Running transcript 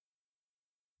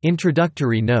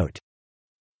Introductory note.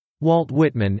 Walt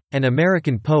Whitman, an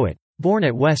American poet, born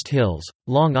at West Hills,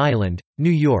 Long Island,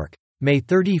 New York, May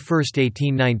 31,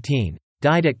 1819,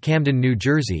 died at Camden, New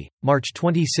Jersey, March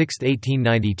 26,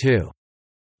 1892.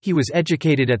 He was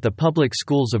educated at the public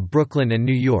schools of Brooklyn and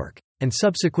New York, and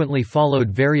subsequently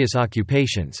followed various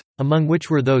occupations, among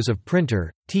which were those of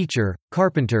printer, teacher,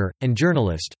 carpenter, and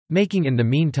journalist, making in the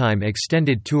meantime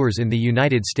extended tours in the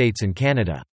United States and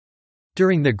Canada.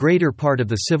 During the greater part of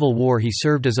the Civil War he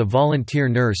served as a volunteer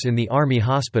nurse in the Army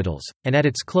hospitals, and at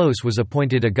its close was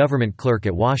appointed a government clerk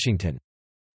at Washington.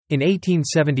 In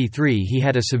 1873 he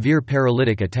had a severe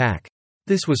paralytic attack.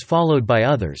 This was followed by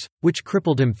others, which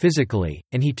crippled him physically,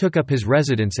 and he took up his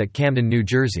residence at Camden, New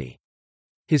Jersey.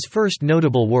 His first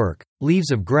notable work,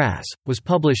 Leaves of Grass, was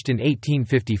published in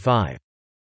 1855.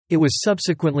 It was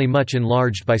subsequently much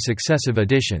enlarged by successive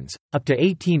editions, up to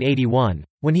 1881,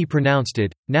 when he pronounced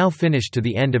it, now finished to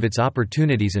the end of its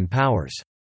opportunities and powers.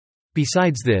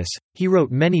 Besides this, he wrote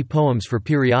many poems for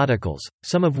periodicals,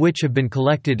 some of which have been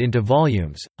collected into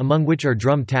volumes, among which are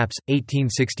Drum Taps,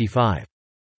 1865.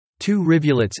 Two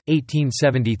Rivulets,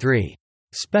 1873.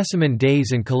 Specimen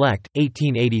Days and Collect,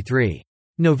 1883.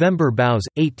 November Boughs,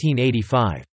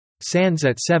 1885. Sands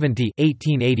at 70,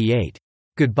 1888.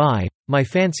 Goodbye, My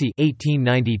Fancy,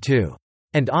 1892.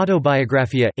 And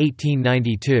Autobiographia,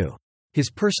 1892.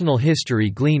 His personal history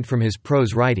gleaned from his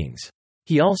prose writings.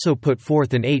 He also put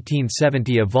forth in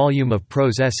 1870 a volume of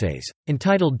prose essays,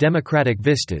 entitled Democratic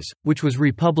Vistas, which was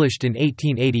republished in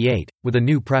 1888, with a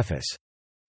new preface.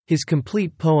 His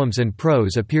complete poems and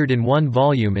prose appeared in one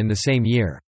volume in the same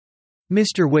year.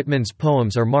 Mr. Whitman's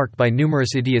poems are marked by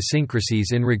numerous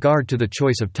idiosyncrasies in regard to the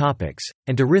choice of topics,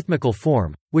 and to rhythmical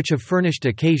form, which have furnished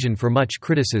occasion for much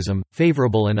criticism,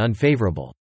 favorable and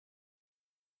unfavorable.